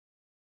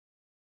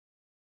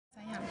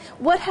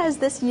What has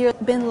this year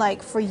been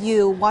like for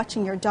you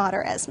watching your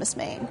daughter as Miss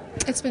Maine?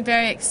 It's been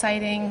very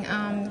exciting.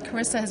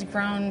 Karissa has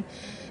grown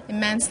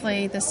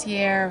immensely this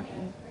year,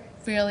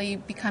 really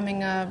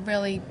becoming a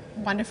really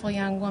wonderful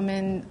young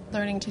woman,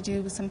 learning to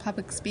do some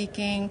public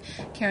speaking,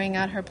 carrying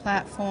out her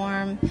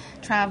platform,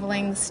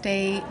 traveling the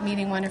state,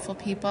 meeting wonderful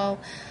people.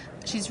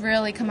 She's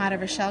really come out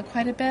of her shell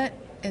quite a bit.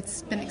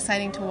 It's been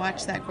exciting to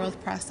watch that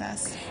growth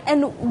process.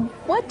 And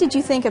what did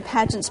you think of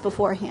pageants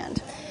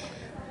beforehand?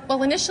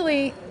 Well,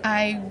 initially,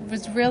 I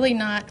was really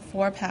not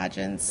for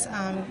pageants.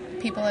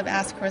 People have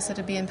asked Karissa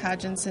to be in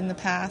pageants in the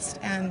past,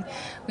 and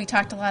we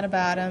talked a lot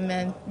about them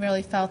and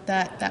really felt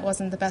that that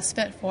wasn't the best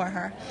fit for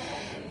her.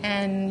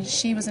 And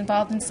she was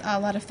involved in a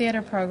lot of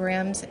theater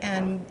programs,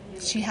 and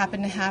she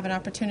happened to have an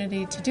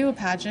opportunity to do a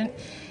pageant,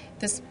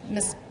 this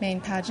Miss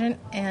Maine pageant,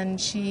 and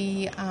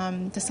she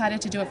decided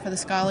to do it for the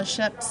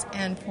scholarships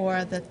and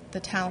for the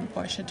talent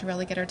portion, to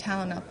really get her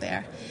talent out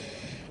there.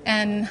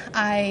 And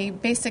I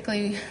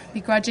basically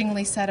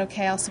begrudgingly said,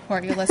 okay, I'll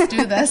support you, let's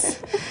do this.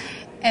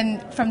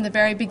 And from the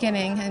very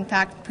beginning, in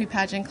fact,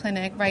 pre-pageant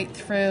clinic, right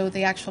through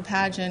the actual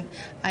pageant,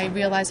 I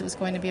realized it was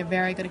going to be a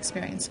very good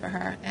experience for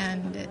her.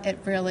 And it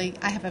really,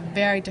 I have a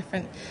very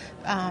different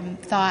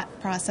thought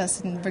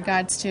process in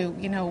regards to,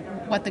 you know,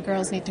 what the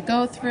girls need to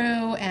go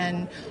through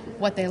and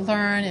what they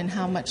learn and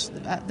how much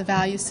the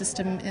value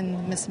system in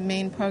the Miss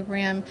Maine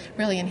program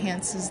really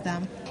enhances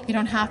them. You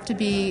don't have to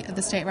be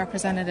the state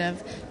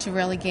representative to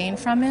really gain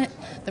from it.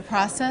 The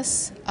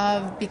process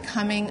of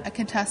becoming a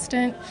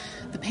contestant,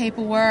 the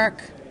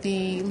paperwork,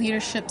 the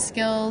leadership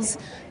skills,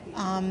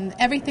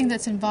 everything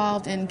that's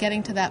involved in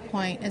getting to that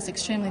point is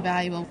extremely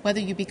valuable, whether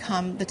you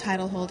become the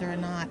title holder or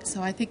not.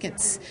 So I think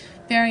it's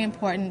very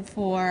important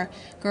for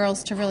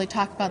girls to really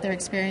talk about their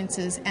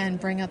experiences and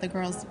bring other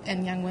girls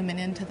and young women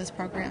into this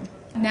program.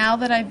 Now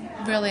that I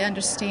really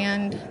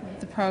understand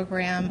the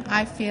program,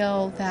 I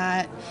feel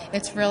that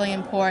it's really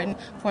important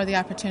for the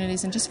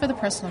opportunities and just for the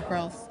personal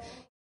growth.